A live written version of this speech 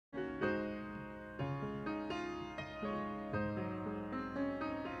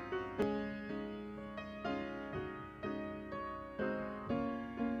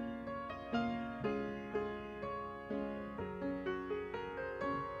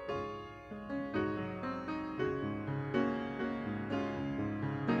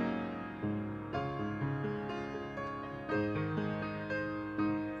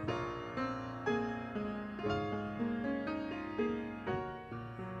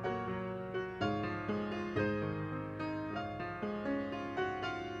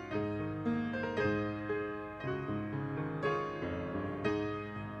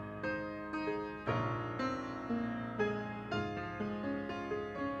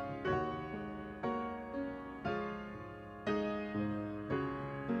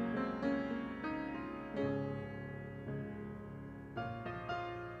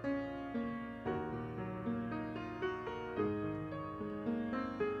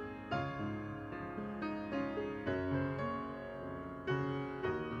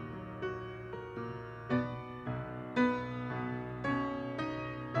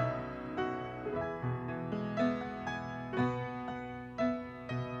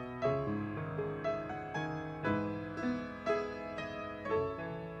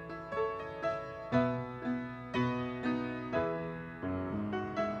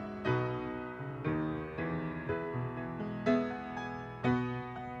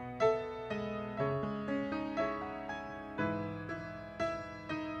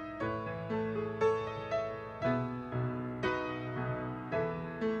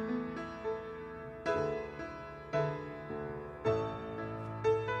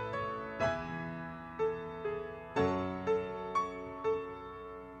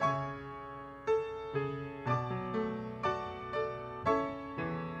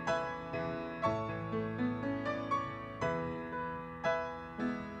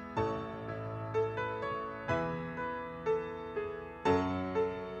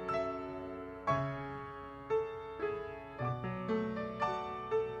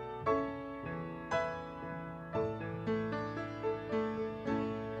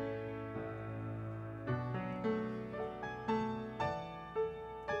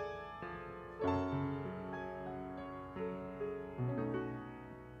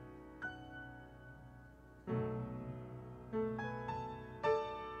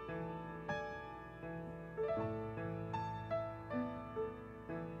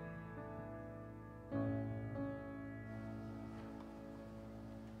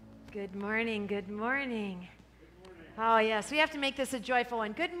Good morning, good morning. Oh, yes, we have to make this a joyful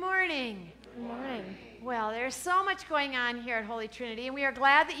one. Good morning. Good morning. Well, there's so much going on here at Holy Trinity, and we are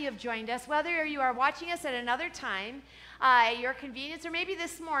glad that you have joined us. Whether you are watching us at another time, at your convenience, or maybe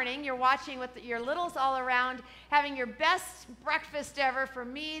this morning you're watching with your littles all around, having your best breakfast ever. For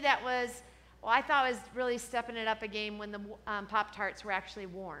me, that was, well, I thought I was really stepping it up a game when the Pop-Tarts were actually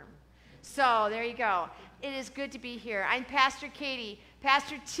warm. So there you go. It is good to be here. I'm Pastor Katie.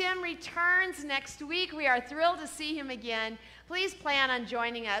 Pastor Tim returns next week. We are thrilled to see him again. Please plan on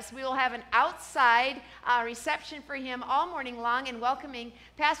joining us. We will have an outside reception for him all morning long and welcoming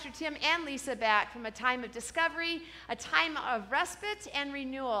Pastor Tim and Lisa back from a time of discovery, a time of respite and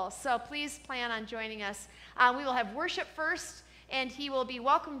renewal. So please plan on joining us. We will have worship first, and he will be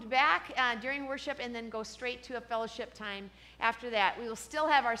welcomed back during worship and then go straight to a fellowship time after that. We will still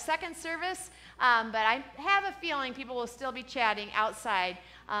have our second service, but I have a feeling people will still be chatting outside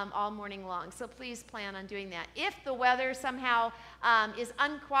all morning long. So please plan on doing that. If the weather somehow is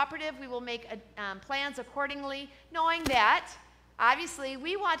uncooperative, we will make plans accordingly, knowing that obviously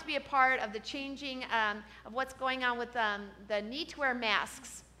we want to be a part of the changing of what's going on with the need to wear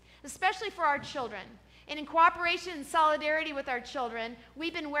masks, especially for our children. And in cooperation and solidarity with our children,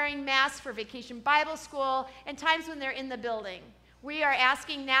 we've been wearing masks for Vacation Bible School and times when they're in the building. We are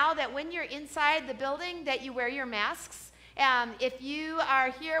asking now that when you're inside the building that you wear your masks. If you are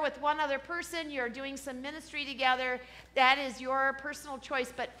here with one other person, you're doing some ministry together, that is your personal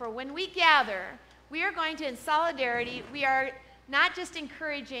choice. But for when we gather, we are going to, in solidarity, we are not just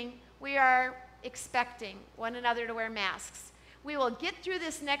encouraging, we are expecting one another to wear masks. We will get through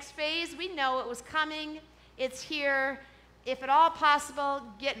this next phase. We know it was coming. It's here. If at all possible,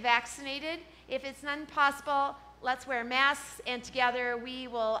 get vaccinated. If it's not possible, let's wear masks, and together we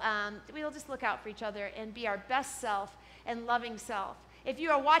will just look out for each other and be our best self and loving self. If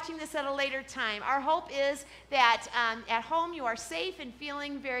you are watching this at a later time, our hope is that at home you are safe and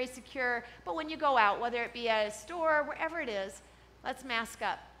feeling very secure, but when you go out, whether it be at a store, wherever it is, let's mask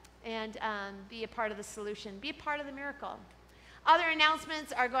up and be a part of the solution, be a part of the miracle. Other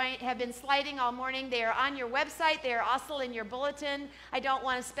announcements have been sliding all morning. They are on your website. They are also in your bulletin. I don't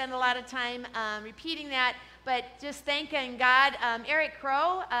want to spend a lot of time repeating that, but just thanking God. Eric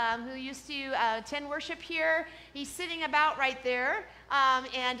Crow, who used to attend worship here, he's sitting about right there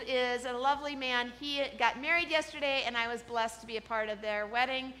and is a lovely man. He got married yesterday, and I was blessed to be a part of their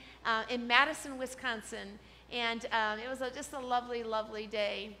wedding in Madison, Wisconsin. And it was just a lovely, lovely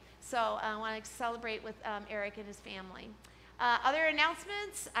day. So I want to celebrate with Eric and his family. Other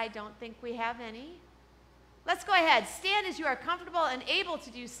announcements? I don't think we have any. Let's go ahead. Stand as you are comfortable and able to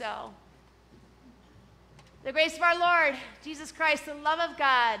do so. The grace of our Lord, Jesus Christ, the love of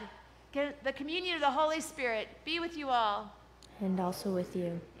God, the communion of the Holy Spirit be with you all. And also with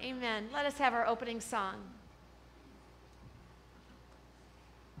you. Amen. Let us have our opening song.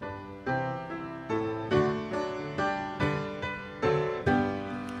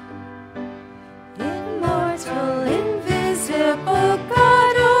 Immortal, invisible,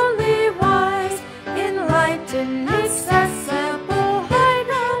 God only wise, enlightened, accessible, hide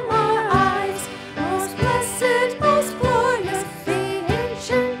from our eyes. Most blessed, most glorious, the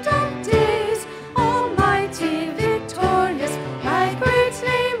Ancient of Days, almighty, victorious, thy great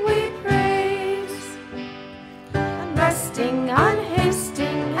name we praise. Unresting,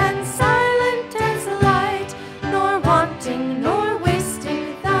 unhasting, and silent as light, nor wanting, nor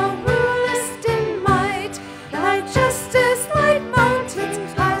wasting, thou rulest in might. Thy justice like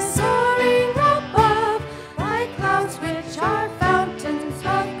mountains high soaring above, thy clouds which are fountains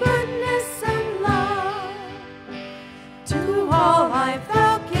of goodness and love. To all life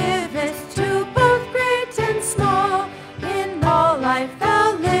thou givest, to both great and small, in all life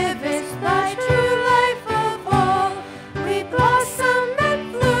thou livest, thy true life of all. We blossom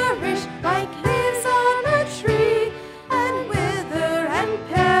and flourish like leaves on a tree, and wither and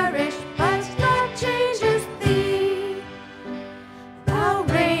perish, but naught changes thee. Thou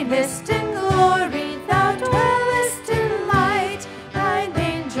reignest in glory, thou dwellest in light, thine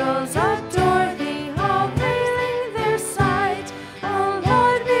angels adore thee, all veiling their sight. O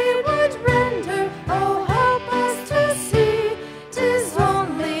Lord, we would render, oh help us to see, 'tis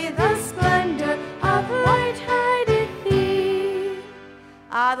only the splendor of light hideth thee.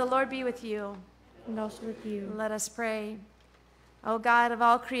 The Lord be with you. And also with you. Let us pray. O God of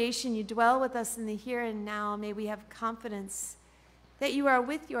all creation, you dwell with us in the here and now. May we have confidence that you are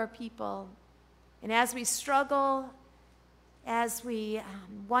with your people. And as we struggle, as we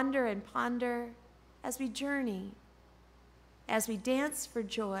wonder and ponder, as we journey, as we dance for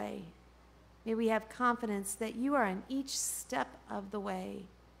joy, may we have confidence that you are on each step of the way.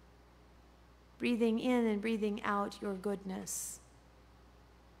 breathing in and breathing out your goodness.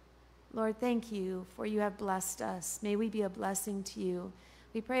 Lord, thank you for you have blessed us. May we be a blessing to you.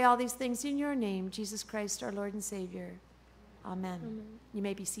 We pray all these things in your name, Jesus Christ, our Lord and Savior. Amen. Amen. You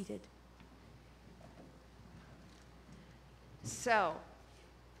may be seated. So,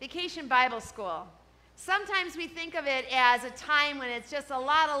 Vacation Bible School. Sometimes we think of it as a time when it's just a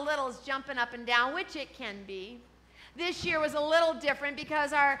lot of littles jumping up and down, which it can be. This year was a little different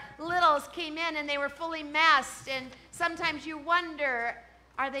because our littles came in and they were fully masked, and sometimes you wonder,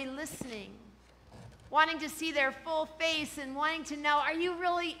 are they listening? Wanting to see their full face and wanting to know, are you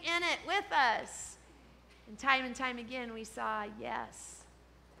really in it with us? And time again, we saw yes.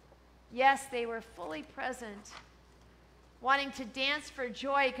 Yes, they were fully present, wanting to dance for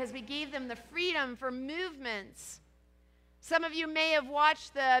joy because we gave them the freedom for movements. Some of you may have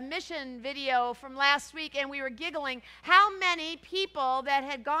watched the mission video from last week, and we were giggling how many people that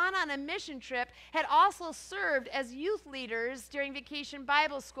had gone on a mission trip had also served as youth leaders during Vacation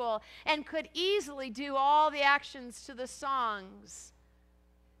Bible School and could easily do all the actions to the songs.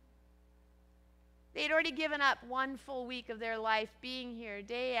 They'd already given up 1 full week of their life being here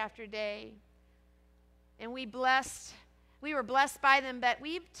day after day. And we were blessed by them, but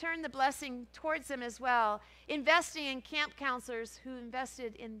we've turned the blessing towards them as well, investing in camp counselors who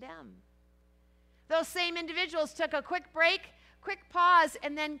invested in them. Those same individuals took a quick break, quick pause,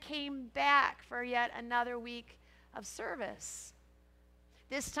 and then came back for yet another week of service.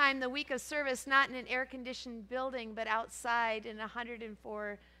 This time, the week of service, not in an air-conditioned building, but outside in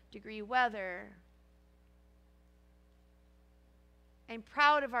 104-degree weather. I'm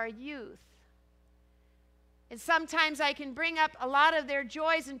proud of our youth. And sometimes I can bring up a lot of their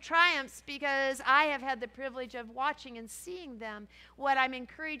joys and triumphs because I have had the privilege of watching and seeing them. What I'm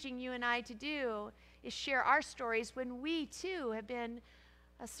encouraging you and I to do is share our stories when we too have been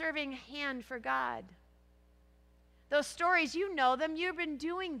a serving hand for God. Those stories, you know them, you've been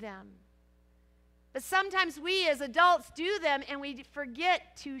doing them. But sometimes we as adults do them and we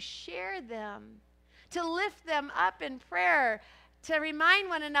forget to share them, to lift them up in prayer, to remind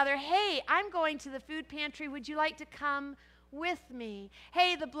one another, hey, I'm going to the food pantry. Would you like to come with me?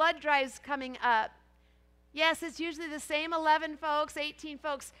 Hey, the blood drive's coming up. Yes, it's usually the same 11 folks, 18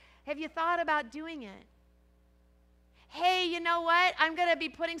 folks. Have you thought about doing it? Hey, you know what? I'm going to be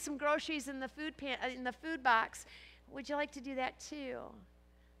putting some groceries in the food box. Would you like to do that too?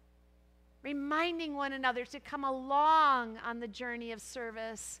 Reminding one another to come along on the journey of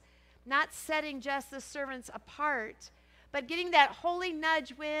service, not setting just the servants apart, but getting that holy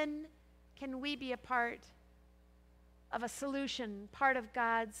nudge. When can we be a part of a solution, part of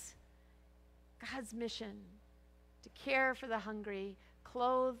God's mission to care for the hungry,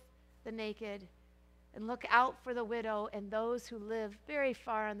 clothe the naked, and look out for the widow and those who live very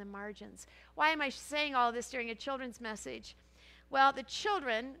far on the margins. Why am I saying all this during a children's message? Well, the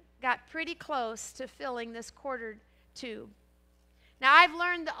children got pretty close to filling this quarter tube. Now, I've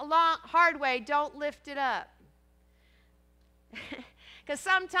learned the hard way, don't lift it up. Because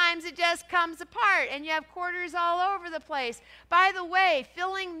sometimes it just comes apart and you have quarters all over the place. By the way,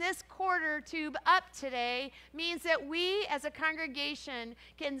 filling this quarter tube up today means that we as a congregation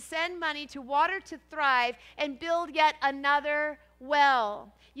can send money to Water to Thrive and build yet another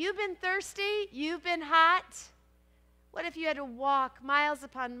well. You've been thirsty, you've been hot. What if you had to walk miles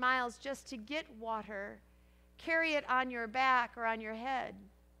upon miles just to get water, carry it on your back or on your head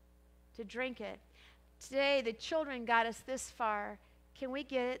to drink it? Today, the children got us this far. Can we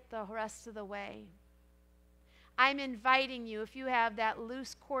get it the rest of the way? I'm inviting you, if you have that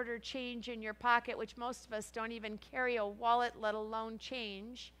loose quarter change in your pocket, which most of us don't even carry a wallet, let alone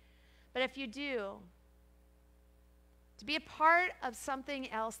change, but if you do, to be a part of something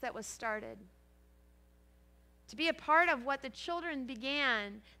else that was started, to be a part of what the children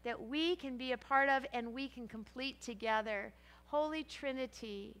began, that we can be a part of and we can complete together. Holy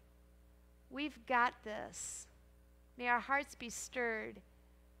Trinity, we've got this. May our hearts be stirred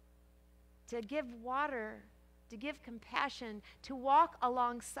to give water, to give compassion, to walk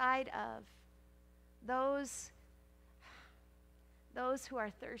alongside of those who are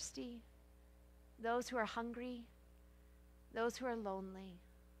thirsty, those who are hungry, those who are lonely.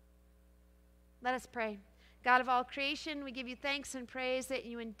 Let us pray. God of all creation, we give you thanks and praise that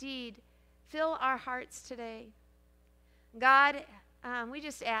you indeed fill our hearts today. God, we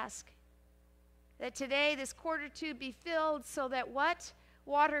just ask that today this quarter tube be filled so that what?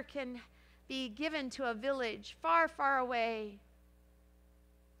 Water can be given to a village far, far away.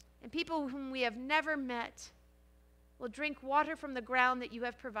 And people whom we have never met will drink water from the ground that you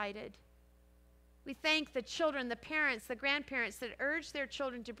have provided. We thank the children, the parents, the grandparents that urge their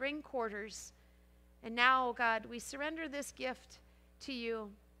children to bring quarters And now, oh God, we surrender this gift to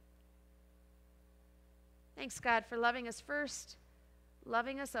you. Thanks, God, for loving us first,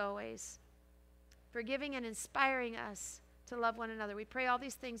 loving us always, forgiving and inspiring us to love one another. We pray all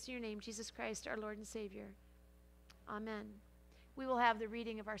these things in your name, Jesus Christ, our Lord and Savior. Amen. We will have the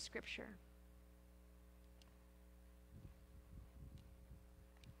reading of our scripture.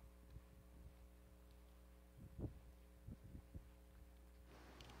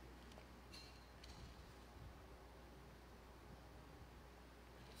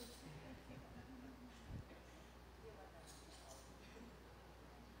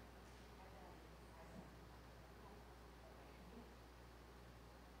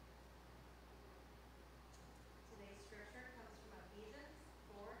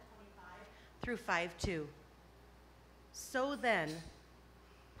 Through 5:2. So then,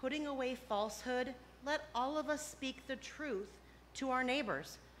 putting away falsehood, let all of us speak the truth to our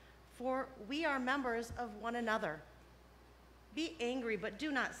neighbors, for we are members of one another. Be angry, but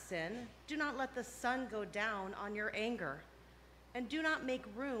do not sin. Do not let the sun go down on your anger, and do not make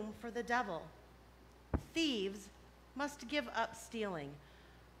room for the devil. Thieves must give up stealing.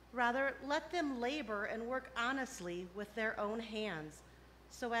 Rather, let them labor and work honestly with their own hands,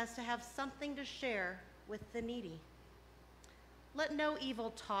 so as to have something to share with the needy. Let no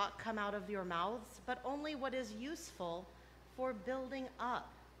evil talk come out of your mouths, but only what is useful for building up,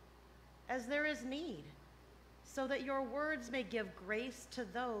 as there is need, so that your words may give grace to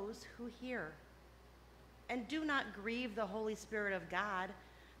those who hear. And do not grieve the Holy Spirit of God,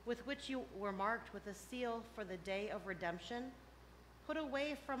 with which you were marked with a seal for the day of redemption. Put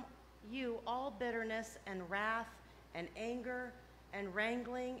away from you all bitterness and wrath and anger and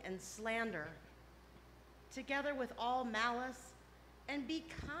wrangling and slander, together with all malice, and be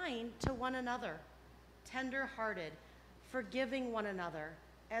kind to one another, tender-hearted, forgiving one another,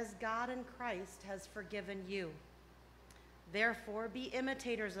 as God in Christ has forgiven you. Therefore, be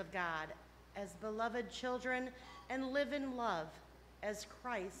imitators of God as beloved children, and live in love as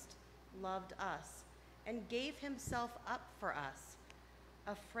Christ loved us and gave himself up for us,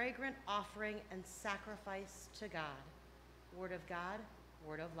 a fragrant offering and sacrifice to God. Word of God,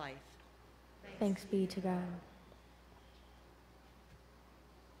 word of life. Thanks be to God.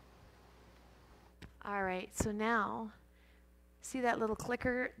 All right, so now, see that little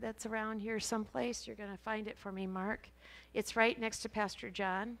clicker that's around here someplace? You're going to find it for me, Mark. It's right next to Pastor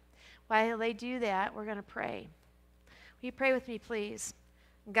John. While they do that, we're going to pray. Will you pray with me, please?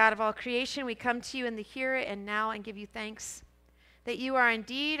 God of all creation, we come to you in the here and now and give you thanks that you are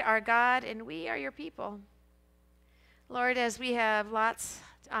indeed our God and we are your people. Lord, as we have lots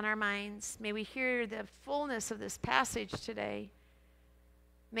on our minds, may we hear the fullness of this passage today.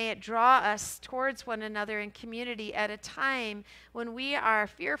 May it draw us towards one another in community at a time when we are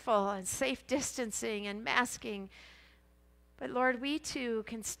fearful and safe distancing and masking. But Lord, we too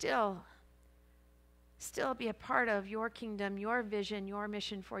can still be a part of your kingdom, your vision, your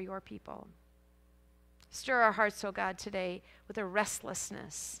mission for your people. Stir our hearts, O God, today with a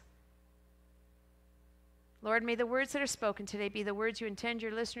restlessness. Lord, may the words that are spoken today be the words you intend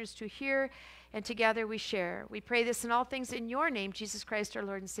your listeners to hear, and together we share. We pray this in all things in your name, Jesus Christ, our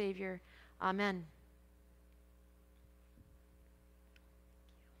Lord and Savior. Amen.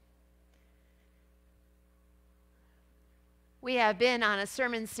 We have been on a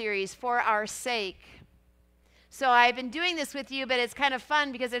sermon series, For Our Sake. So I've been doing this with you, but it's kind of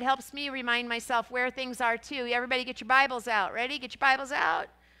fun because it helps me remind myself where things are too. Everybody get your Bibles out. Ready? Get your Bibles out.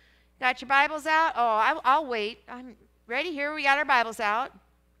 Got your Bibles out? Oh, I'll wait. I'm ready. Here we got our Bibles out.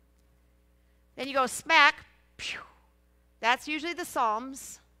 Then you go smack. Pew. That's usually the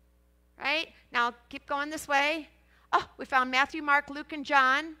Psalms, right? Now keep going this way. Oh, we found Matthew, Mark, Luke, and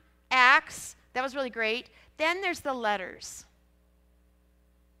John. Acts. That was really great. Then there's the letters.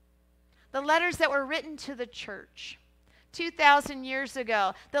 The letters that were written to the church 2,000 years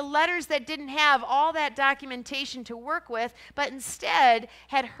ago. The letters that didn't have all that documentation to work with, but instead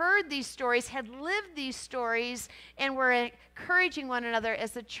had heard these stories, had lived these stories, and were encouraging one another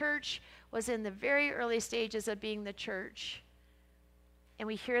as the church was in the very early stages of being the church. And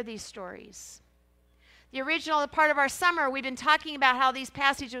we hear these stories. The original part of our summer, we've been talking about how these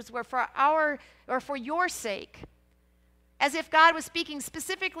passages were for your sake. As if God was speaking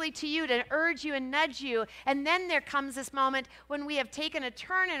specifically to you to urge you and nudge you. And then there comes this moment when we have taken a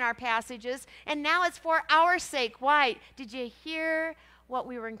turn in our passages, and now it's for our sake. Why? Did you hear what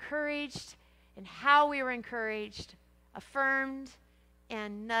we were encouraged and how we were encouraged, affirmed,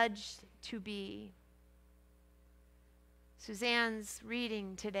 and nudged to be? Suzanne's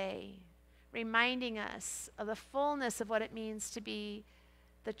reading today, reminding us of the fullness of what it means to be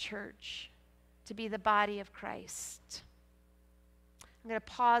the church. to be the body of Christ. I'm going to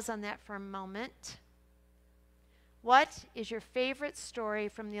pause on that for a moment. What is your favorite story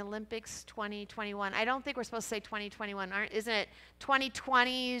from the Olympics 2021? I don't think we're supposed to say 2021, isn't it?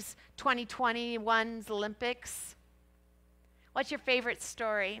 2020's, 2021's Olympics. What's your favorite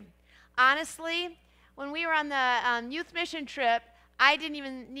story? Honestly, when we were on the youth mission trip, I didn't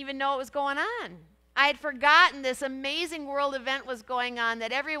even know what was going on. I had forgotten this amazing world event was going on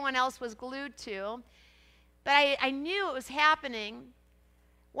that everyone else was glued to. But I knew it was happening.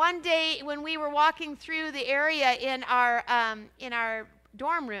 One day when we were walking through the area in our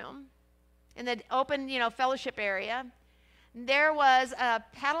dorm room, in the open, fellowship area, there was a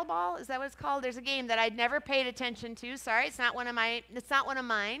paddleball. Is that what it's called? There's a game that I'd never paid attention to. Sorry, it's not one of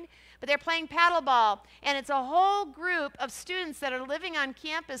mine. But they're playing paddleball, and it's a whole group of students that are living on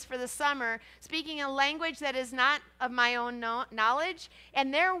campus for the summer, speaking a language that is not of my own knowledge,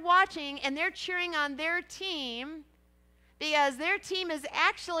 and they're watching and they're cheering on their team because their team is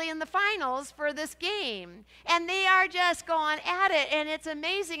actually in the finals for this game, and they are just going at it, and it's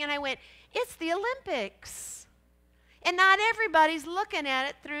amazing. And I went, it's the Olympics, and not everybody's looking at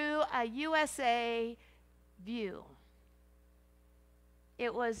it through a USA view.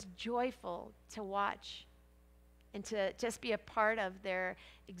 It was joyful to watch and to just be a part of their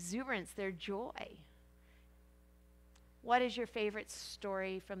exuberance, their joy. What is your favorite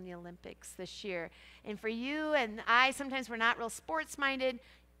story from the Olympics this year? And for you and I, sometimes we're not real sports-minded.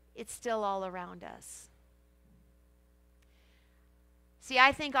 It's still all around us. See,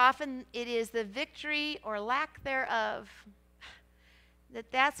 I think often it is the victory or lack thereof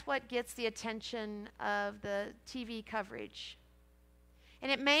that's what gets the attention of the TV coverage.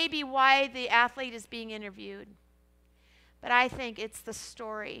 And it may be why the athlete is being interviewed. But I think it's the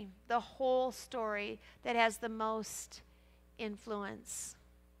story, the whole story, that has the most influence.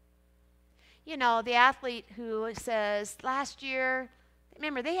 The athlete who says, last year,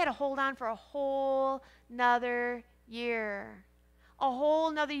 remember, they had to hold on for a whole nother year. A whole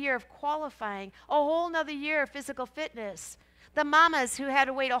nother year of qualifying. A whole nother year of physical fitness. The mamas who had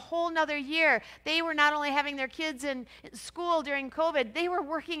to wait a whole nother year, they were not only having their kids in school during COVID, they were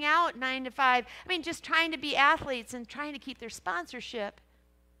working out 9 to 5. Just trying to be athletes and trying to keep their sponsorship.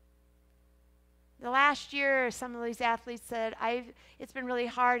 The last year, some of these athletes said, it's been really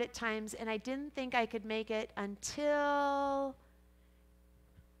hard at times, and I didn't think I could make it until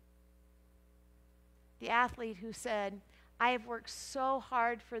the athlete who said, I have worked so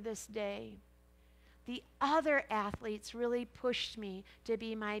hard for this day. The other athletes really pushed me to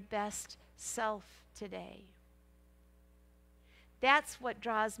be my best self today. That's what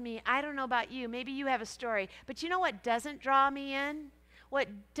draws me. I don't know about you. Maybe you have a story. But you know what doesn't draw me in? What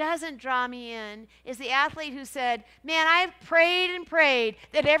doesn't draw me in is the athlete who said, man, I've prayed and prayed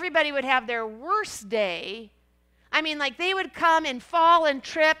that everybody would have their worst day. Like they would come and fall and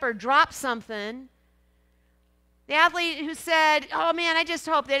trip or drop something. The athlete who said, oh man, I just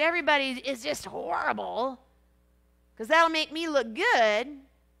hope that everybody is just horrible because that'll make me look good.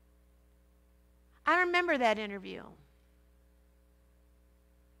 I remember that interview.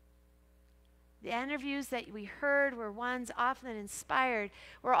 The interviews that we heard were ones often inspired.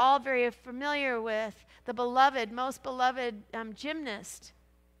 We're all very familiar with the beloved, most beloved gymnast,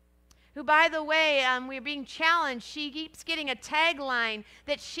 who, by the way, we're being challenged. She keeps getting a tagline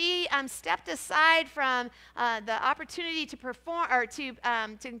that she stepped aside from the opportunity to perform or to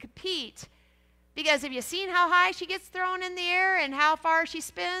compete. Because have you seen how high she gets thrown in the air and how far she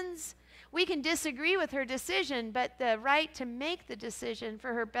spins? We can disagree with her decision, but the right to make the decision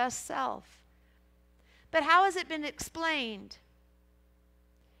for her best self. But how has it been explained?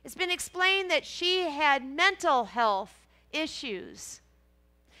 It's been explained that she had mental health issues.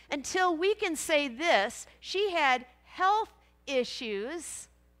 Until we can say this, she had health issues,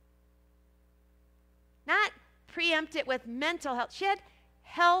 not preempt it with mental health. She had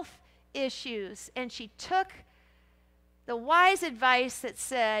health issues, and she took the wise advice that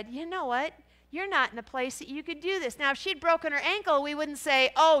said, you know what, you're not in a place that you could do this. Now, if she'd broken her ankle, we wouldn't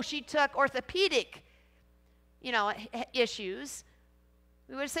say, oh, she took orthopedic, issues.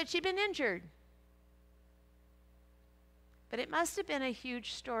 We would have said she'd been injured. But it must have been a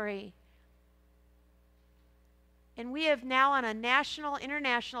huge story. And we have now on a national,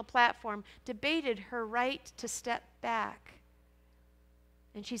 international platform debated her right to step back.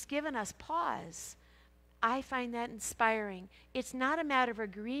 And she's given us pause. I find that inspiring. It's not a matter of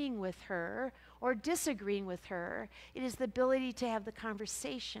agreeing with her or disagreeing with her. It is the ability to have the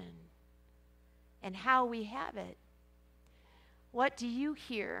conversation and how we have it. What do you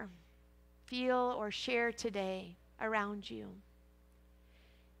hear, feel, or share today around you?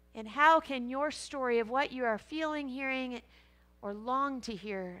 And how can your story of what you are feeling, hearing, or long to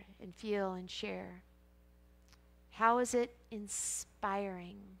hear and feel and share, how is it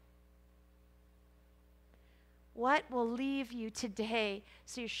inspiring? What will leave you today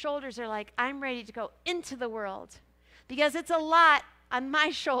so your shoulders are like, I'm ready to go into the world? Because it's a lot on my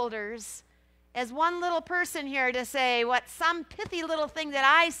shoulders as one little person here to say what some pithy little thing that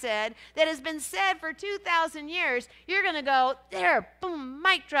I said that has been said for 2,000 years. You're going to go, there, boom,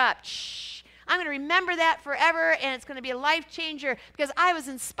 mic drop, shh. I'm going to remember that forever, and it's going to be a life changer because I was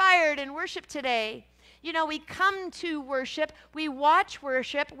inspired in worship today. You know, we come to worship, we watch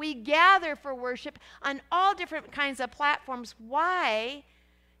worship, we gather for worship on all different kinds of platforms. Why?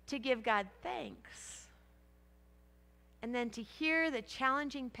 To give God thanks. And then to hear the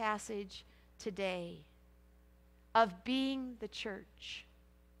challenging passage today of being the church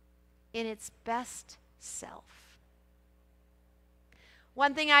in its best self.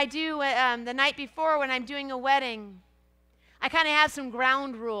 One thing I do the night before when I'm doing a wedding, I kind of have some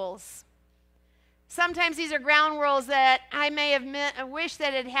ground rules. Sometimes these are ground rules that I may have wished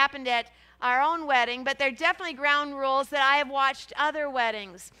that had happened at our own wedding, but they're definitely ground rules that I have watched other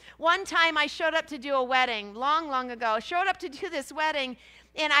weddings. One time I showed up to do a wedding, long ago, showed up to do this wedding,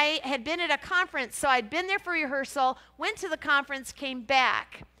 and I had been at a conference, so I'd been there for rehearsal, went to the conference, came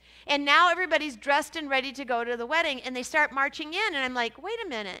back. And now everybody's dressed and ready to go to the wedding, and they start marching in, and I'm like, wait a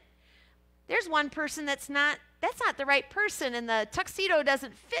minute. There's one person that's not the right person, and the tuxedo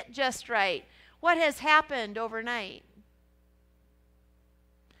doesn't fit just right. What has happened overnight?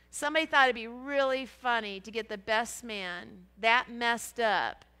 Somebody thought it'd be really funny to get the best man that messed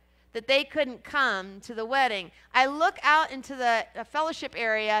up that they couldn't come to the wedding. I look out into the fellowship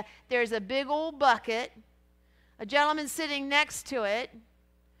area. There's a big old bucket, a gentleman sitting next to it,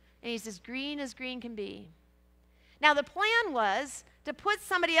 and he's as green can be. Now, the plan was to put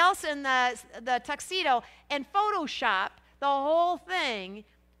somebody else in the tuxedo and Photoshop the whole thing,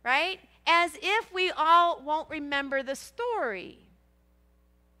 right? As if we all won't remember the story.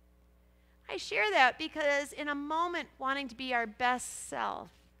 I share that because in a moment wanting to be our best self,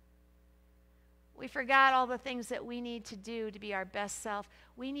 we forgot all the things that we need to do to be our best self.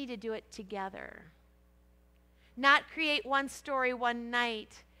 We need to do it together. Not create one story one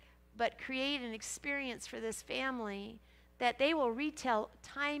night, but create an experience for this family that they will retell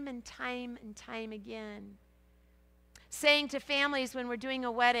time and time and time again. Saying to families when we're doing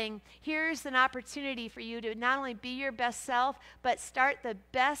a wedding, here's an opportunity for you to not only be your best self, but start the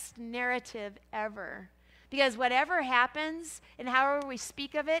best narrative ever. Because whatever happens and however we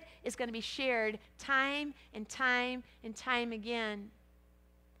speak of it is going to be shared time and time and time again.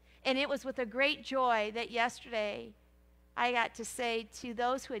 And it was with a great joy that yesterday I got to say to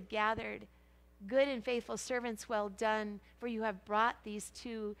those who had gathered, good and faithful servants, well done, for you have brought these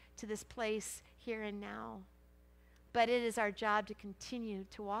two to this place here and now. But it is our job to continue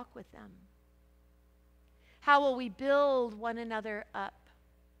to walk with them. How will we build one another up?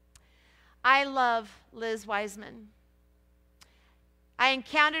 I love Liz Wiseman. I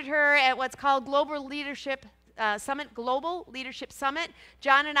encountered her at what's called Global Leadership Summit.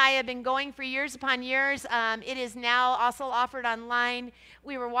 John and I have been going for years upon years. It is now also offered online.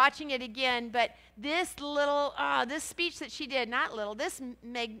 We were watching it again, but this speech that she did,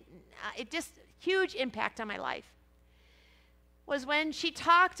 it just huge impact on my life, was when she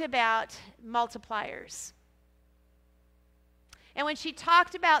talked about multipliers. And when she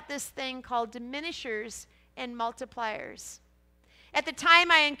talked about this thing called diminishers and multipliers. At the time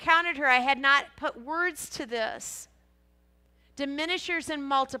I encountered her, I had not put words to this. Diminishers and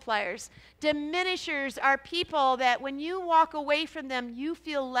multipliers. Diminishers are people that when you walk away from them, you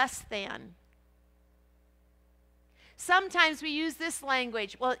feel less than. Sometimes we use this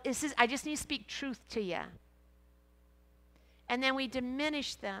language, well, I just need to speak truth to you. And then we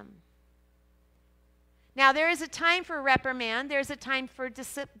diminish them. Now, there is a time for reprimand. There's a time for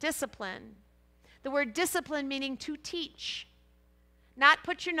discipline. The word discipline meaning to teach. Not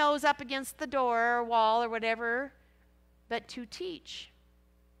put your nose up against the door or wall or whatever, but to teach.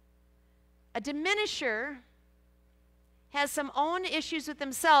 A diminisher has some own issues with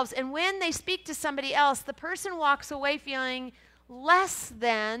themselves, and when they speak to somebody else, the person walks away feeling less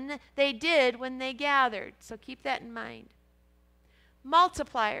than they did when they gathered. So keep that in mind.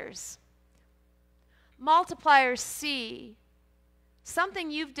 Multipliers. Multipliers see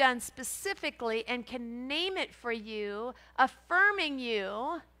something you've done specifically and can name it for you, affirming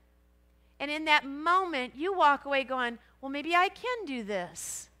you, and in that moment you walk away going, well, maybe I can do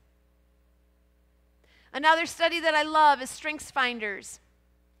this. Another study that I love is Strengths Finders.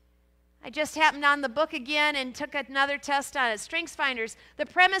 I just happened on the book again and took another test on it. Strengths Finders. The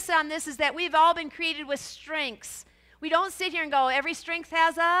premise on this is that we've all been created with strengths. We don't sit here and go, every strength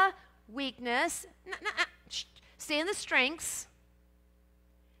has a weakness. Stay in the strengths.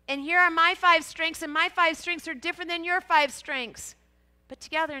 And here are my 5 strengths, and my 5 strengths are different than your 5 strengths. But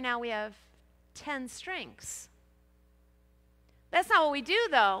together now we have 10 strengths. That's not what we do,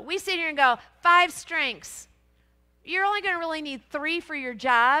 though. We sit here and go, 5 strengths. You're only going to really need 3 for your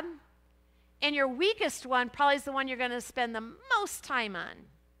job, and your weakest one probably is the one you're going to spend the most time on.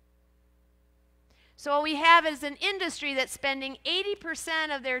 So what we have is an industry that's spending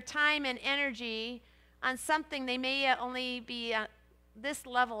 80% of their time and energy on something they may only be at this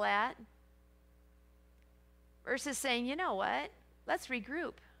level at, versus saying, you know what, let's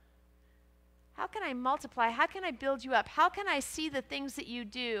regroup. How can I multiply? How can I build you up? How can I see the things that you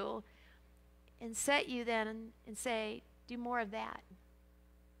do and set you then and say, do more of that?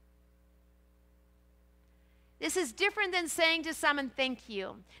 This is different than saying to someone, thank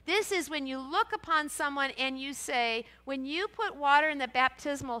you. This is when you look upon someone and you say, when you put water in the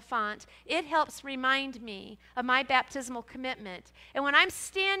baptismal font, it helps remind me of my baptismal commitment. And when I'm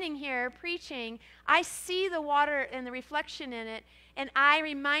standing here preaching, I see the water and the reflection in it, and I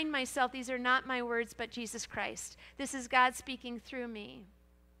remind myself, these are not my words, but Jesus Christ. This is God speaking through me.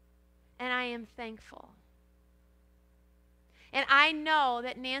 And I am thankful. And I know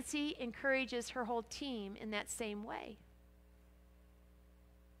that Nancy encourages her whole team in that same way.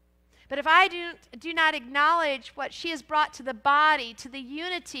 But if I do not acknowledge what she has brought to the body, to the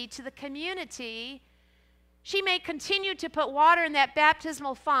unity, to the community, she may continue to put water in that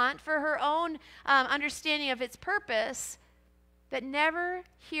baptismal font for her own understanding of its purpose, but never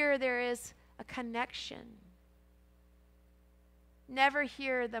here there is a connection. Never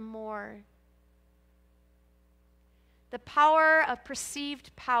hear the more. The power of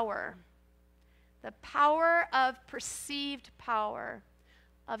perceived power. The power of perceived power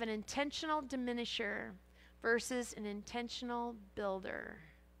of an intentional diminisher versus an intentional builder.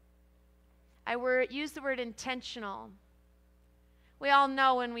 I use the word intentional. We all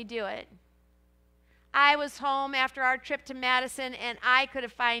know when we do it. I was home after our trip to Madison, and I could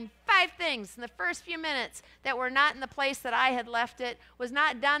have found 5 things in the first few minutes that were not in the place that I had left it, was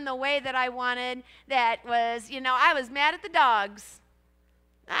not done the way that I wanted, that was, I was mad at the dogs.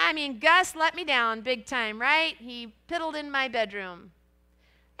 I mean, Gus let me down big time, right? He piddled in my bedroom.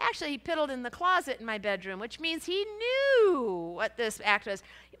 Actually, he piddled in the closet in my bedroom, which means he knew what this act was.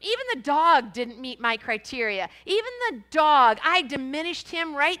 Even the dog didn't meet my criteria. Even the dog, I diminished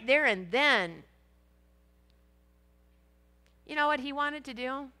him right there and then. You know what he wanted to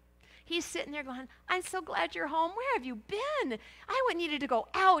do? He's sitting there going, I'm so glad you're home. Where have you been? I needed to go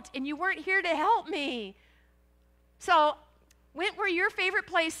out, and you weren't here to help me. So went where your favorite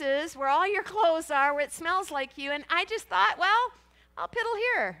place is, where all your clothes are, where it smells like you, and I just thought, well, I'll piddle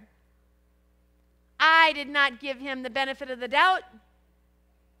here. I did not give him the benefit of the doubt.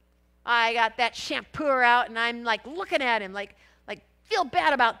 I got that shampoo out, and I'm like looking at him like feel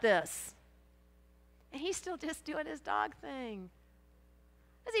bad about this. And he's still just doing his dog thing.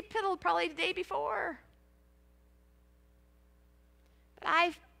 As he piddled probably the day before. But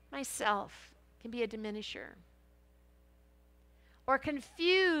I, myself, can be a diminisher. Or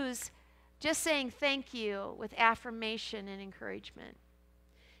confuse just saying thank you with affirmation and encouragement.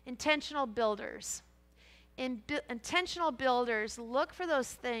 Intentional builders. Intentional builders look for those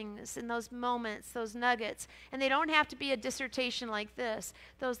things in those moments, those nuggets, and they don't have to be a dissertation like this.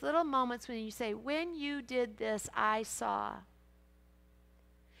 Those little moments when you say, when you did this, I saw.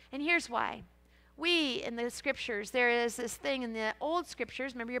 And here's why. We, in the scriptures, there is this thing in the old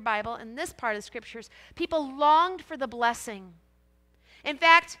scriptures, remember your Bible, in this part of the scriptures, people longed for the blessing. In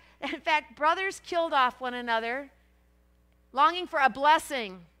fact, brothers killed off one another, longing for a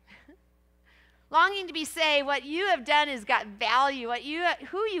blessing. Longing to be say, what you have done has got value.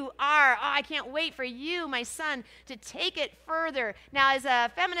 Who you are, I can't wait for you, my son, to take it further. Now, as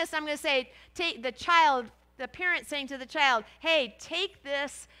a feminist, I'm going to say, take the parent saying to the child, hey, take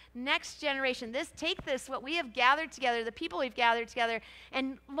this next generation, take this, what we have gathered together, the people we've gathered together,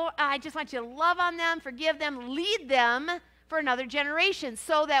 and Lord, I just want you to love on them, forgive them, lead them for another generation,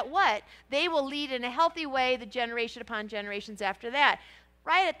 so that what? They will lead in a healthy way the generation upon generations after that.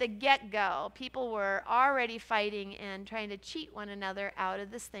 Right at the get-go, people were already fighting and trying to cheat one another out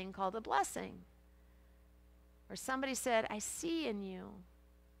of this thing called a blessing. Or somebody said, I see in you.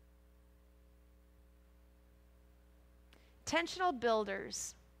 Intentional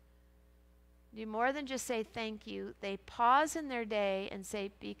builders do more than just say thank you. They pause in their day and say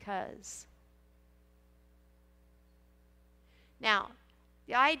because. Now,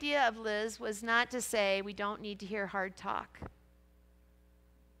 The idea of Liz was not to say we don't need to hear hard talk.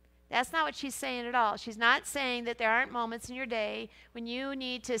 That's not what she's saying at all. She's not saying that there aren't moments in your day when you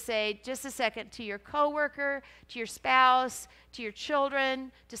need to say just a second to your coworker, to your spouse, to your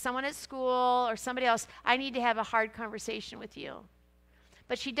children, to someone at school or somebody else, I need to have a hard conversation with you.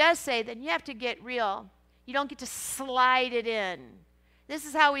 But she does say that you have to get real. You don't get to slide it in. This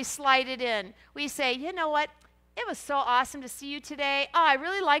is how we slide it in. We say, you know what? It was so awesome to see you today. Oh, I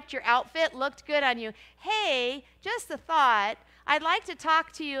really liked your outfit. Looked good on you. Hey, just a thought. I'd like to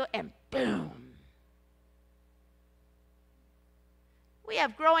talk to you, and boom. We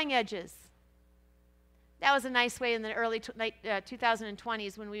have growing edges. That was a nice way in the early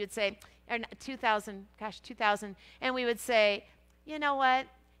 2020s when we would say, or 2000, and we would say, you know what?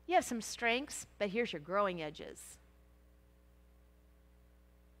 You have some strengths, but here's your growing edges.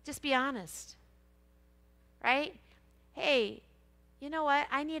 Just be honest, right? Hey, you know what?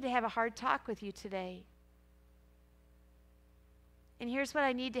 I need to have a hard talk with you today. And here's what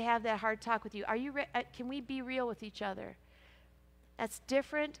I need to have that hard talk with you. Are you can we be real with each other? That's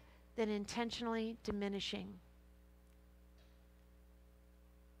different than intentionally diminishing.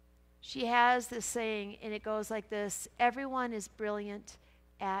 She has this saying, and it goes like this: everyone is brilliant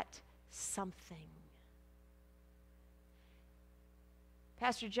at something.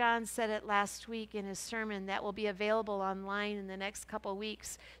 Pastor John said it last week in his sermon that will be available online in the next couple we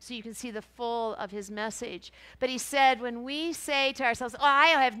so you can see the full of his message. But he said, when we say to ourselves, oh, I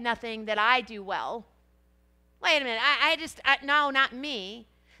have nothing that I do well. Wait a minute, no, not me.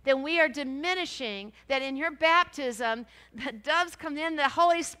 Then we are diminishing that in your baptism, the doves come in, the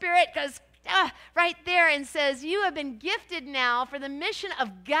Holy Spirit goes right there and says, you have been gifted now for the mission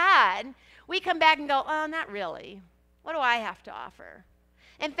of God. We come back and go, oh, not really. What do I have to offer?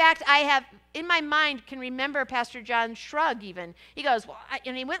 In fact, I have, in my mind, can remember Pastor John shrug even. He goes, well,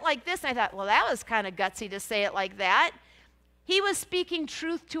 and he went like this, and I thought, well, that was kind of gutsy to say it like that. He was speaking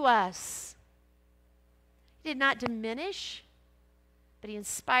truth to us. He did not diminish, but he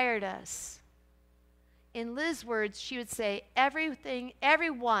inspired us. In Liz's words, she would say,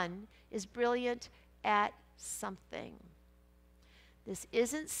 everyone is brilliant at something. This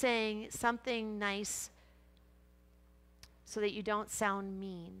isn't saying something nice so that you don't sound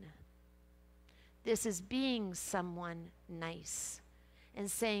mean. This is being someone nice and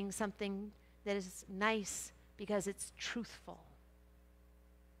saying something that is nice because it's truthful.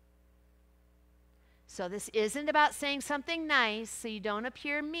 So this isn't about saying something nice so you don't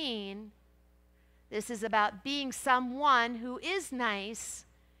appear mean. This is about being someone who is nice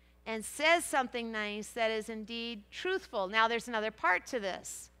and says something nice that is indeed truthful. Now there's another part to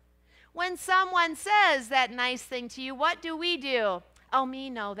this. When someone says that nice thing to you, what do? Oh, me?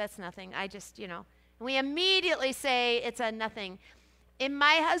 No, that's nothing. I just, And we immediately say it's a nothing. In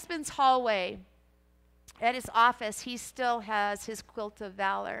my husband's hallway, at his office, he still has his quilt of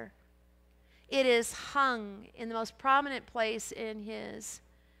valor. It is hung in the most prominent place in his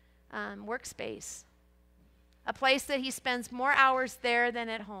workspace, a place that he spends more hours there than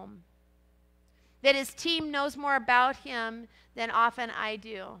at home, that his team knows more about him than often I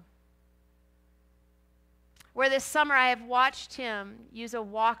do. Where this summer I have watched him use a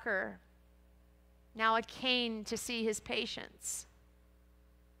walker, now a cane, to see his patients.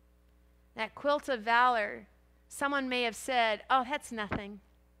 That quilt of valor, someone may have said, oh, that's nothing.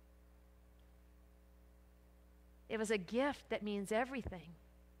 It was a gift that means everything.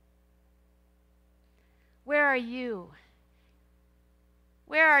 Where are you?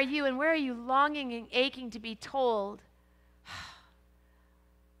 Where are you, and where are you longing and aching to be told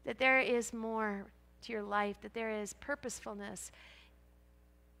that there is more to your life, that there is purposefulness,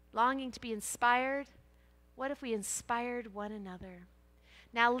 longing to be inspired? What if we inspired one another?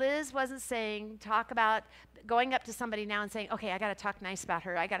 Now, Liz wasn't saying, talk about going up to somebody now and saying, okay, I got to talk nice about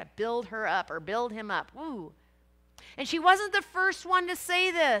her. I got to build her up or build him up. Woo. And she wasn't the first one to say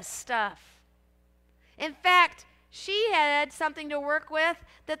this stuff. In fact, she had something to work with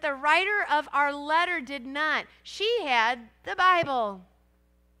that the writer of our letter did not. She had the Bible.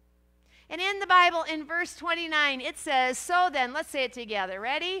 And in the Bible, in verse 29, it says, so then, let's say it together.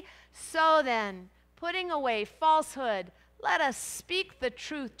 Ready? So then, putting away falsehood, let us speak the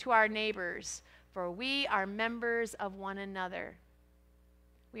truth to our neighbors, for we are members of one another.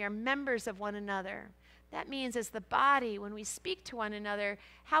 We are members of one another. That means as the body, when we speak to one another,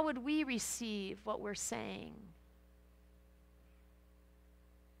 how would we receive what we're saying?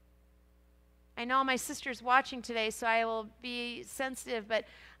 I know my sister's watching today, so I will be sensitive, but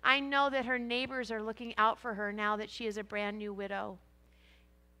I know that her neighbors are looking out for her now that she is a brand new widow.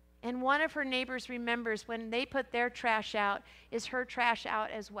 And one of her neighbors remembers when they put their trash out, is her trash out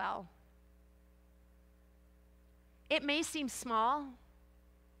as well? It may seem small,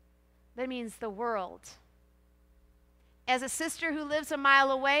 but it means the world. As a sister who lives a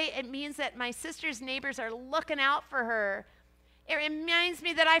mile away, it means that my sister's neighbors are looking out for her. It reminds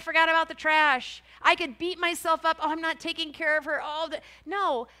me that I forgot about the trash. I could beat myself up. Oh, I'm not taking care of her.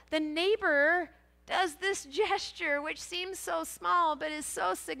 No, the neighbor does this gesture, which seems so small, but is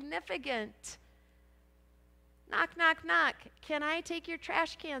so significant. Knock, knock, knock. Can I take your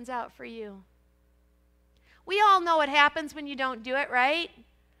trash cans out for you? We all know what happens when you don't do it, right?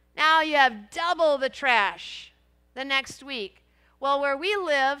 Now you have double the trash the next week. Well, where we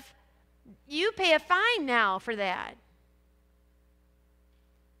live, you pay a fine now for that.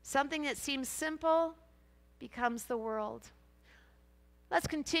 Something that seems simple becomes the world. Let's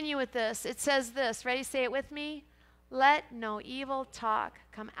continue with this. It says this. Ready? Say it with me. Let no evil talk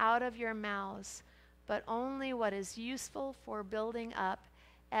come out of your mouths, but only what is useful for building up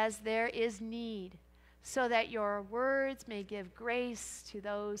as there is need, so that your words may give grace to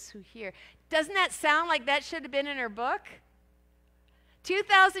those who hear. Doesn't that sound like that should have been in her book?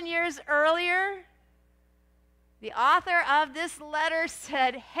 2,000 years earlier, the author of this letter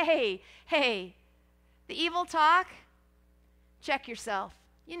said, hey, the evil talk, check yourself.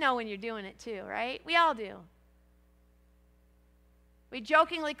 You know when you're doing it too, right? We all do. We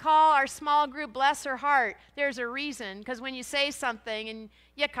jokingly call our small group Bless Her Heart. There's a reason, because when you say something and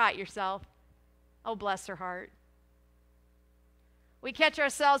you caught yourself, oh, bless her heart. We catch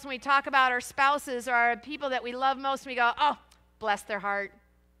ourselves when we talk about our spouses or our people that we love most, and we go, oh, bless their heart.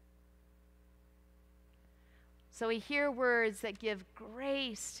 So we hear words that give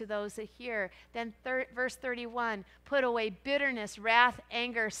grace to those that hear. Then verse 31, put away bitterness, wrath,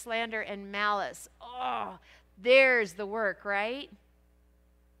 anger, slander, and malice. Oh, there's the work, right?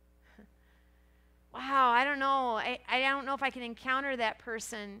 Wow, I don't know. I don't know if I can encounter that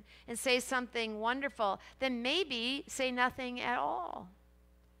person and say something wonderful. Then maybe say nothing at all.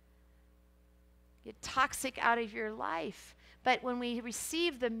 Get toxic out of your life. But when we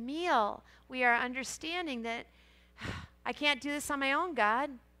receive the meal, we are understanding that I can't do this on my own,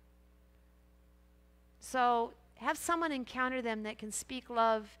 God. So have someone encounter them that can speak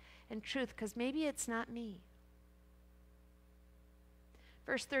love and truth, because maybe it's not me.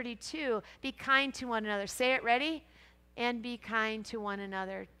 Verse 32, be kind to one another. Say it, ready? And be kind to one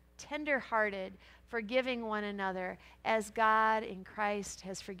another, tender-hearted, forgiving one another, as God in Christ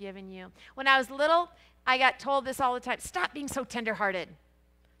has forgiven you. When I was little, I got told this all the time. Stop being so tender-hearted.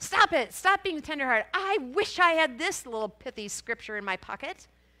 Stop it. Stop being tender-hearted. I wish I had this little pithy scripture in my pocket.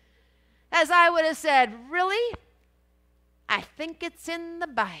 As I would have said, really? I think it's in the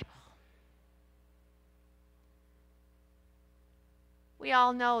Bible. We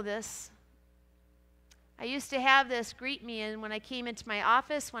all know this. I used to have this greet me, and when I came into my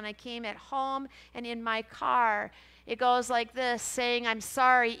office, when I came at home, and in my car. It goes like this, saying I'm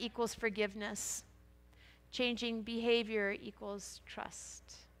sorry equals forgiveness. Changing behavior equals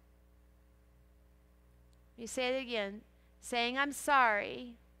trust. You say it again. Saying I'm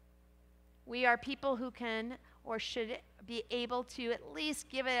sorry. We are people who can or should be able to at least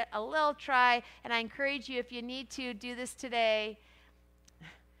give it a little try, and I encourage you, if you need to, do this today.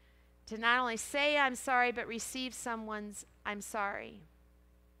 To not only say I'm sorry, but receive someone's I'm sorry.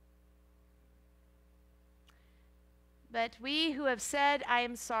 But we who have said I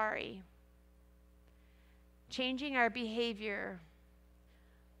am sorry, changing our behavior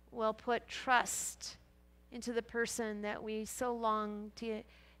will put trust into the person that we so long to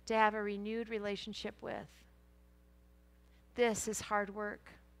have a renewed relationship with. This is hard work,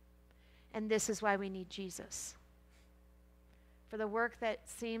 and this is why we need Jesus. For the work that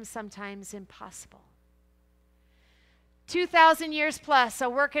seems sometimes impossible. 2,000 years plus, a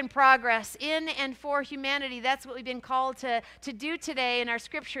work in progress in and for humanity. That's what we've been called to do today in our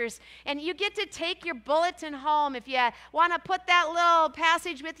scriptures. And you get to take your bulletin home if you want to put that little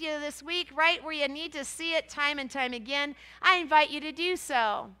passage with you this week, right where you need to see it time and time again. I invite you to do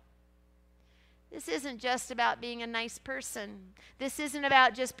so. This isn't just about being a nice person. This isn't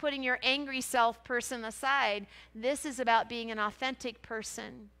about just putting your angry self person aside. This is about being an authentic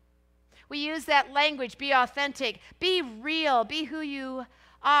person. We use that language, be authentic, be real, be who you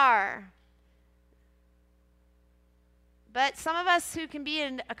are. But some of us who can be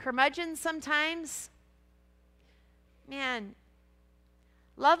a curmudgeon sometimes, man,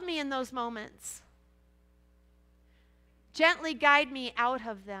 love me in those moments. Gently guide me out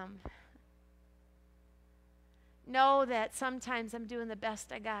of them. Know that sometimes I'm doing the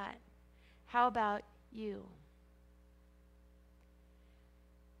best I got. How about you?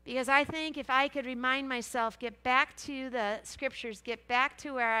 Because I think if I could remind myself, get back to the scriptures, get back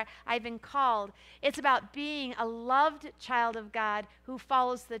to where I've been called, it's about being a loved child of God who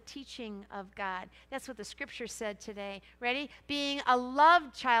follows the teaching of God. That's what the scripture said today. Ready? Being a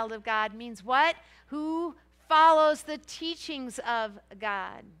loved child of God means what? Who follows the teachings of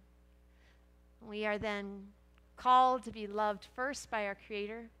God. We are then called to be loved first by our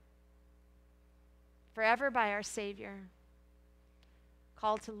Creator, forever by our Savior,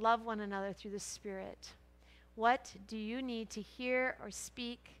 called to love one another through the Spirit. What do you need to hear or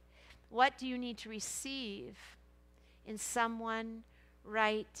speak? What do you need to receive in someone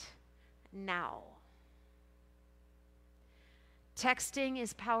right now? Texting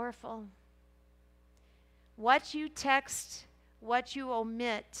is powerful. What you text, what you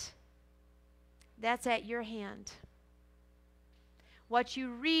omit, that's at your hand. What you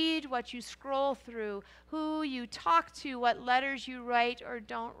read, what you scroll through, who you talk to, what letters you write or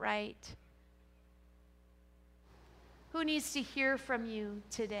don't write. Who needs to hear from you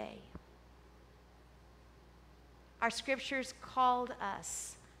today? Our scriptures called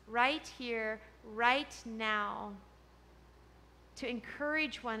us right here, right now, to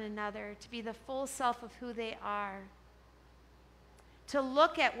encourage one another to be the full self of who they are, to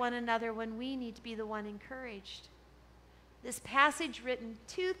look at one another when we need to be the one encouraged. This passage written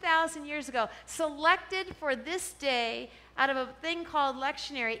 2,000 years ago, selected for this day out of a thing called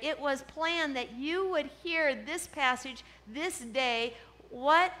lectionary. It was planned that you would hear this passage this day.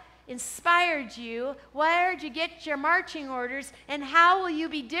 What inspired you? Where did you get your marching orders? And how will you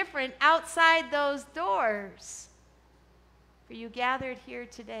be different outside those doors? For you gathered here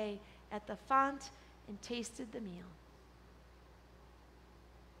today at the font and tasted the meal.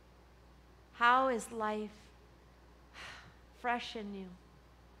 How is life fresh and new?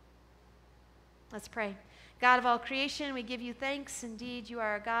 Let's pray. God of all creation, we give you thanks. Indeed, you are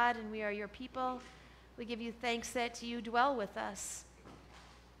our God and we are your people. We give you thanks that you dwell with us.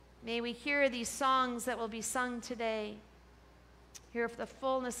 May we hear these songs that will be sung today. Hear the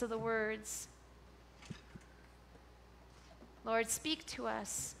fullness of the words. Lord, speak to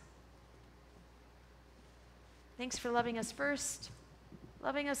us. Thanks for loving us first,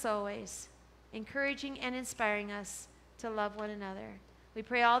 loving us always, encouraging and inspiring us to love one another. We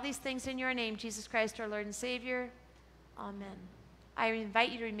pray all these things in your name, Jesus Christ, our Lord and Savior. Amen. I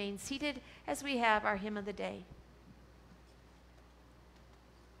invite you to remain seated as we have our hymn of the day.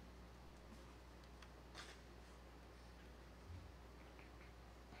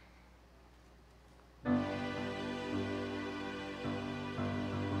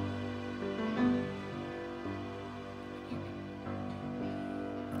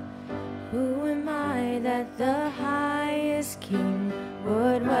 Who am I that the highest King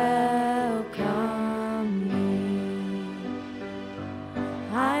would welcome me?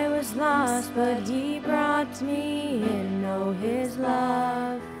 I was lost, but he brought me in. Oh, his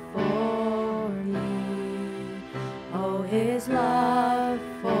love for me. Oh, his love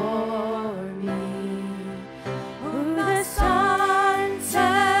for me. Who the Son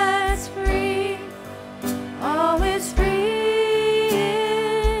sets free, oh, is free.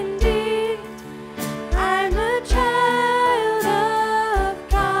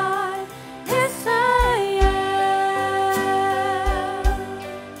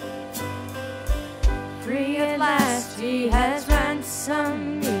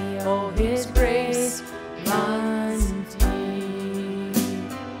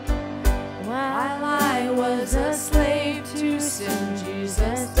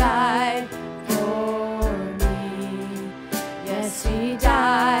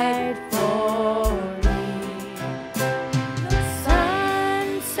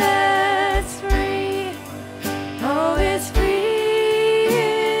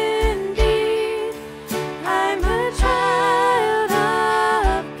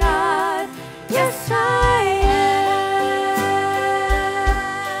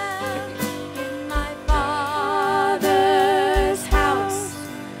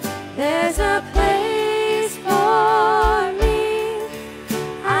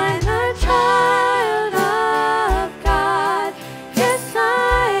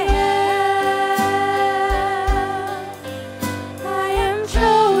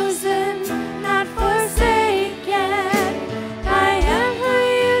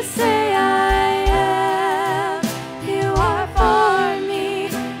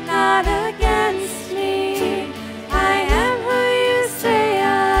 against me. I am who you say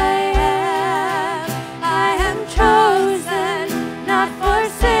I am.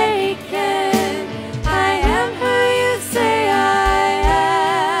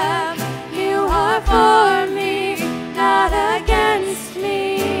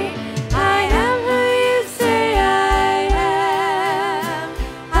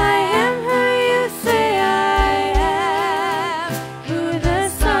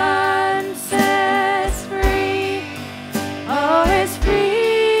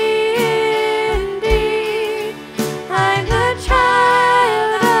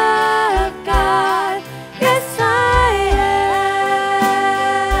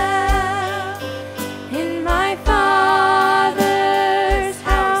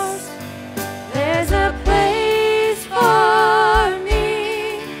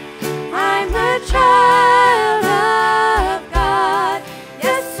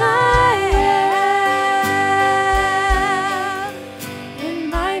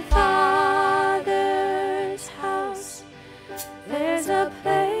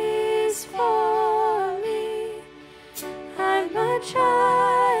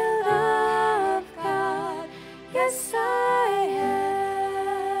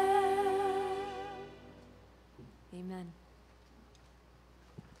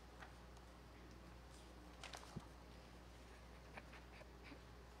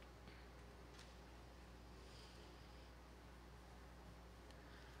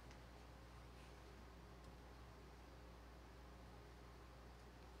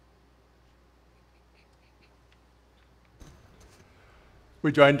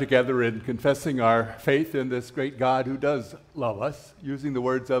 We join together in confessing our faith in this great God who does love us, using the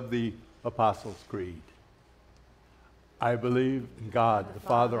words of the Apostles' Creed. I believe in God, the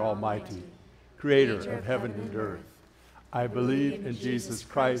Father Almighty, creator of heaven and earth. I believe in Jesus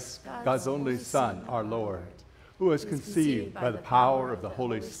Christ, God's only Son, our Lord, who was conceived by the power of the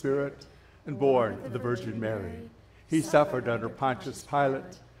Holy Spirit and born of the Virgin Mary. He suffered under Pontius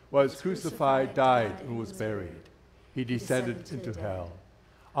Pilate, was crucified, died, and was buried. He descended into hell.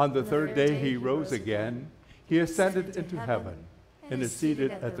 On the third day he rose again. He ascended into heaven and is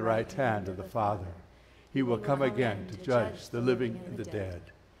seated at the right hand of the Father. He will come again to judge the living and the dead.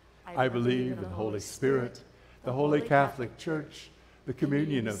 I believe in the Holy Spirit, the Holy Catholic Church, the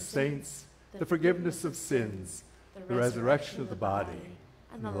communion of saints, the forgiveness of sins, the resurrection of the body,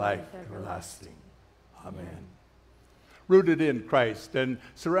 and the life everlasting. Amen. Rooted in Christ and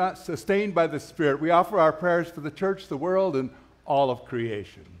sustained by the Spirit, we offer our prayers for the church, the world, and all of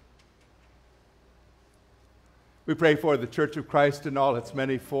creation. We pray for the Church of Christ in all its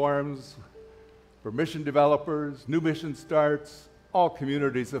many forms, for mission developers, new mission starts, all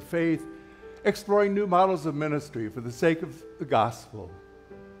communities of faith, exploring new models of ministry for the sake of the gospel,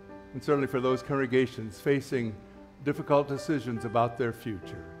 and certainly for those congregations facing difficult decisions about their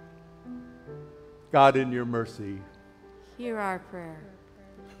future. God, in your mercy, Hear our prayer.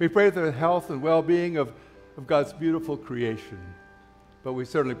 we pray for the health and well-being of God's beautiful creation, but we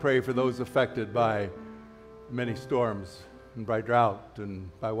certainly pray for those affected by many storms and by drought and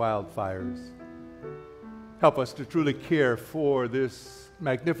by wildfires. Help us to truly care for this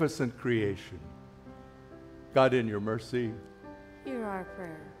magnificent creation. God, in your mercy, Hear our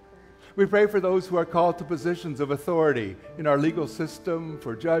prayer. we pray for those who are called to positions of authority in our legal system,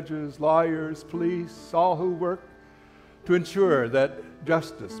 for judges, lawyers, police, all who work to ensure that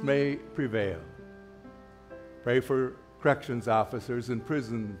justice may prevail. Pray for corrections officers and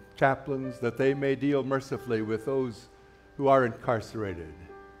prison chaplains, that they may deal mercifully with those who are incarcerated.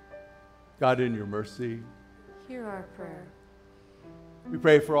 God, in your mercy, Hear our prayer. we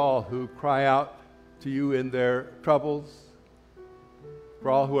pray for all who cry out to you in their troubles, for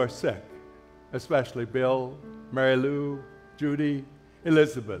all who are sick, especially Bill, Mary Lou, Judy,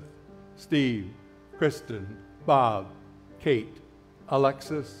 Elizabeth, Steve, Kristen, Bob, Kate,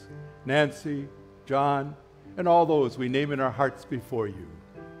 Alexis, Nancy, John, and all those we name in our hearts before you.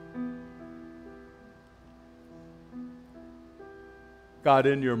 God,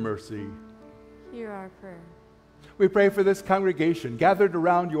 in your mercy, Hear our prayer. we pray for this congregation gathered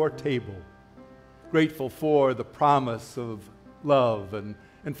around your table, grateful for the promise of love and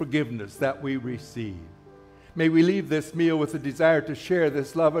forgiveness that we receive. May we leave this meal with a desire to share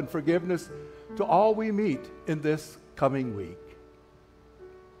this love and forgiveness to all we meet in this coming week.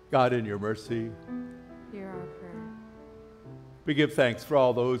 God, in your mercy, Hear our prayer. we give thanks for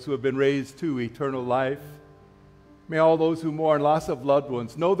all those who have been raised to eternal life. May all those who mourn loss of loved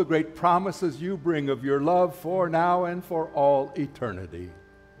ones know the great promises you bring of your love for now and for all eternity.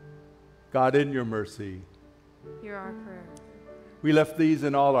 God, in your mercy, Hear our prayer. we lift these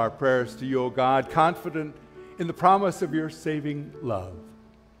and all our prayers to you, O God, confident in the promise of your saving love.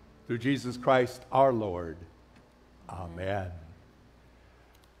 Through Jesus Christ our Lord. Amen.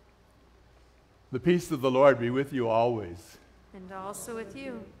 The peace of the Lord be with you always. And also with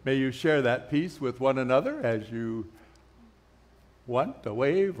you. May you share that peace with one another as you want a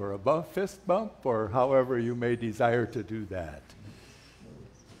wave or a fist bump, or however you may desire to do that.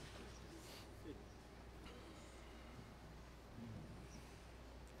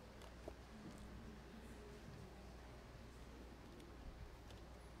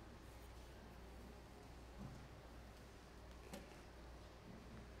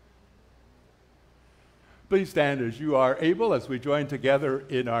 Please stand as you are able as we join together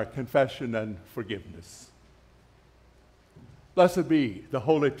in our confession and forgiveness. Blessed be the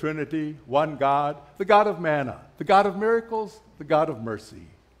Holy Trinity, one God, the God of manna, the God of miracles, the God of mercy.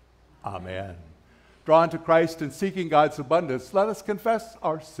 Amen. Drawn to Christ and seeking God's abundance, let us confess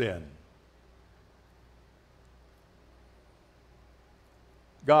our sin.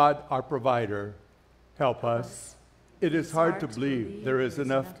 God, our provider, help us. It is hard to believe there is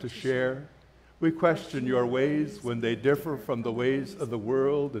enough to share. We question your ways when they differ from the ways of the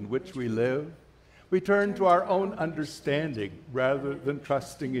world in which we live. We turn to our own understanding rather than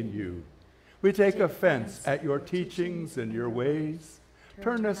trusting in you. We take offense at your teachings and your ways.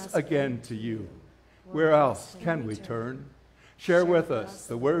 Turn us again to you. Where else can we turn? Share with us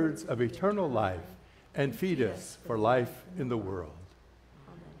the words of eternal life and feed us for life in the world.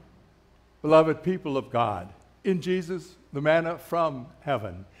 Beloved people of God, in Jesus, the manna from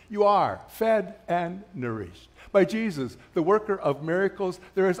heaven, you are fed and nourished. By Jesus, the worker of miracles,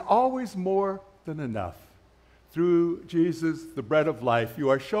 there is always more than enough. Through Jesus, the bread of life, you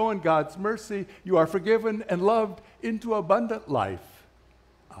are shown God's mercy, you are forgiven and loved into abundant life.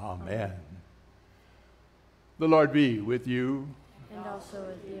 Amen. The Lord be with you. And also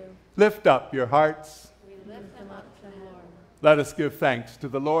with you. Lift up your hearts. We lift them up to the Lord. Let us give thanks to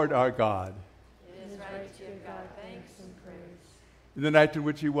the Lord our God. It is right to give God thanks and praise. In the night in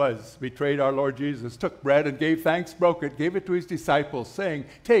which he was betrayed, our Lord Jesus took bread and gave thanks, broke it, gave it to his disciples, saying,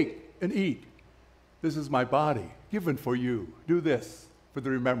 "Take and eat. This is my body, given for you. Do this for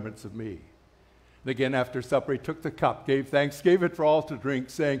the remembrance of me." And again, after supper, he took the cup, gave thanks, gave it for all to drink,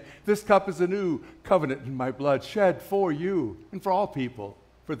 saying, "This cup is a new covenant in my blood, shed for you and for all people,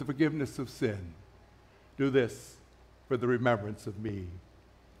 for the forgiveness of sin. Do this for the remembrance of me."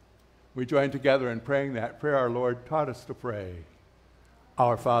 We join together in praying that prayer our Lord taught us to pray.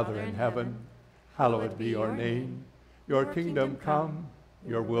 Our Father in heaven, hallowed be your name. Your kingdom come,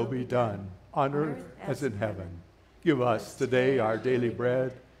 your will be done, on earth as in heaven. Give us today our daily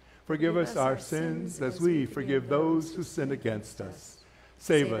bread. Forgive us our sins as we forgive those who sin against us.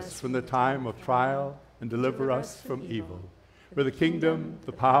 Save us from the time of trial and deliver us from evil. For the kingdom,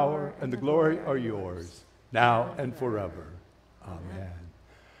 the power, and the glory are yours, now and forever. Amen.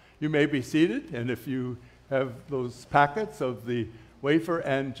 You may be seated, and if you have those packets of the wafer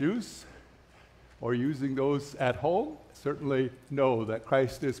and juice, or using those at home, certainly know that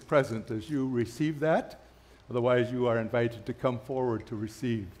Christ is present as you receive that. Otherwise, you are invited to come forward to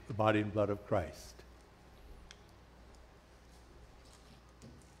receive the body and blood of Christ.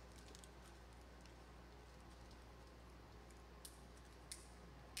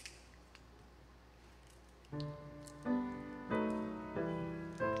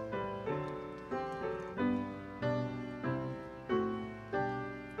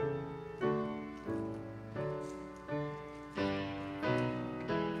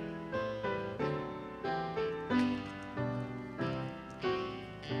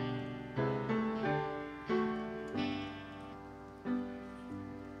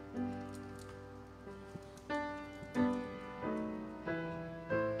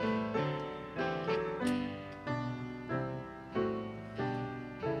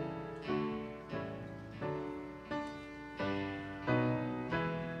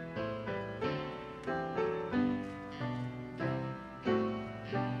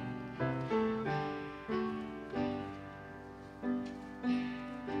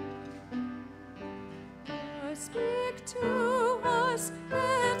 Speak to us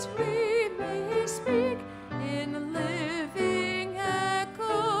that we may speak in living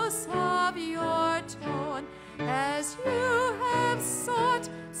echoes of your tone. As you have sought,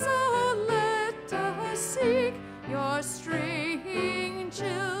 so let us seek your straying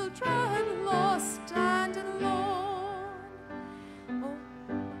children, lost and alone.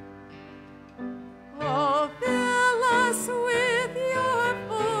 Oh, fill us with your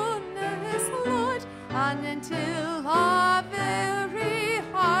fullness, Lord, and until our very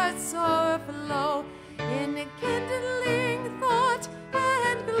hearts overflow in kindling thought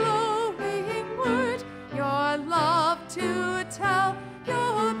and glowing word, your love to tell,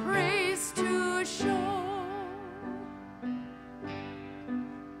 your praise to show.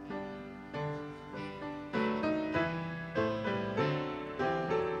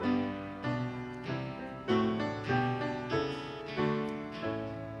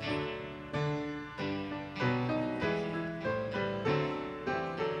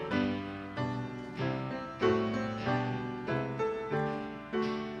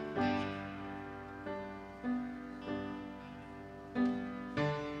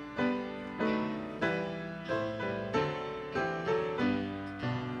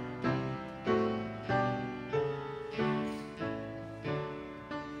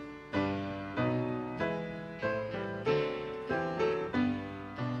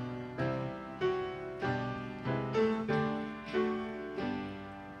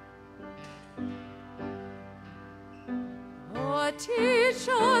 Teach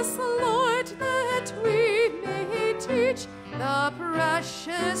us, Lord, that we may teach the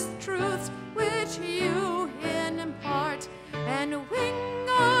precious truths which you impart, and wing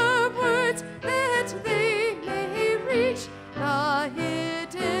our words that they may reach the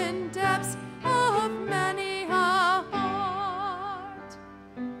hidden depths of many a heart.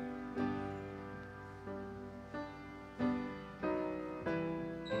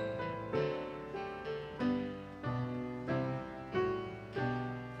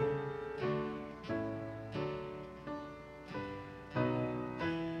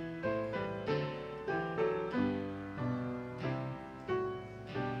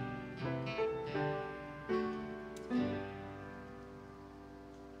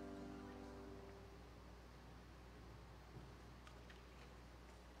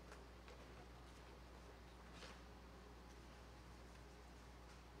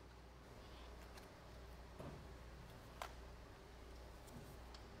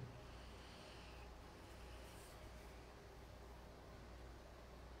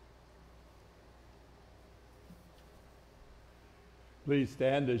 Please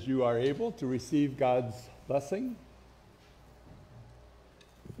stand as you are able to receive God's blessing.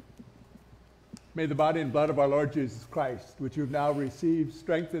 May the body and blood of our Lord Jesus Christ, which you've now received,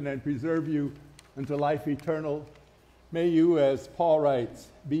 strengthen and preserve you unto life eternal. May you, as Paul writes,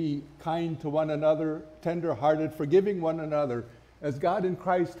 be kind to one another, tender-hearted, forgiving one another, as God in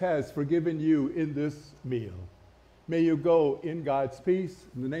Christ has forgiven you in this meal. May you go in God's peace,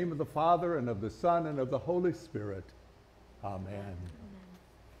 in the name of the Father, and of the Son, and of the Holy Spirit. Amen.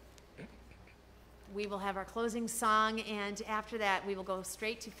 We will have our closing song, and after that, we will go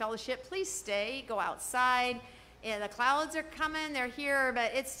straight to fellowship. Please stay, go outside. The clouds are coming, they're here,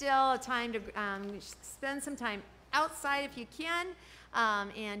 but it's still a time to spend some time outside if you can,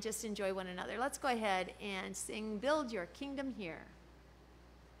 and just enjoy one another. Let's go ahead and sing Build Your Kingdom Here.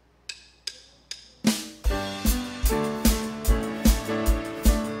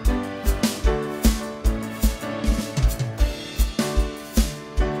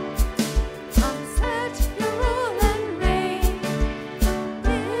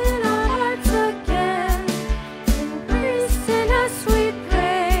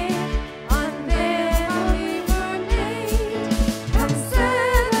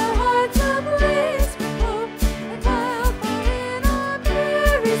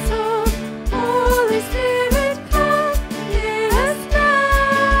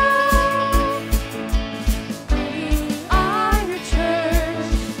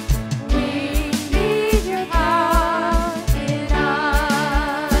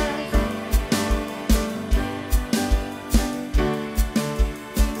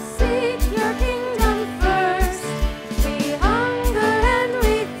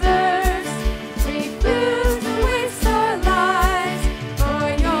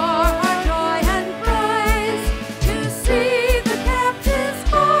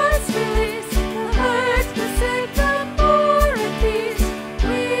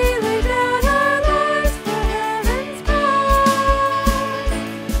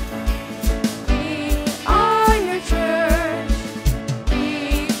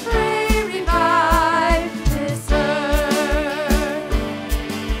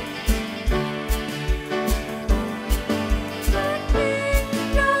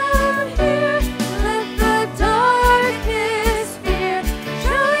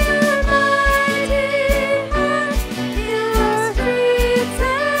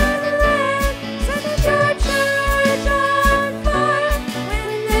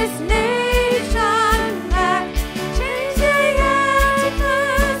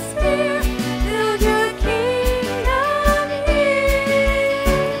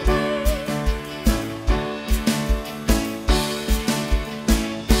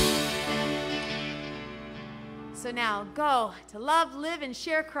 To love, live, and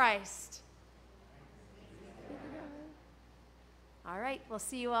share Christ. All right, we'll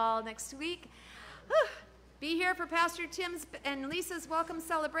see you all next week. Be here for Pastor Tim's and Lisa's welcome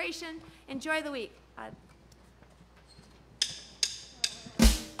celebration. Enjoy the week.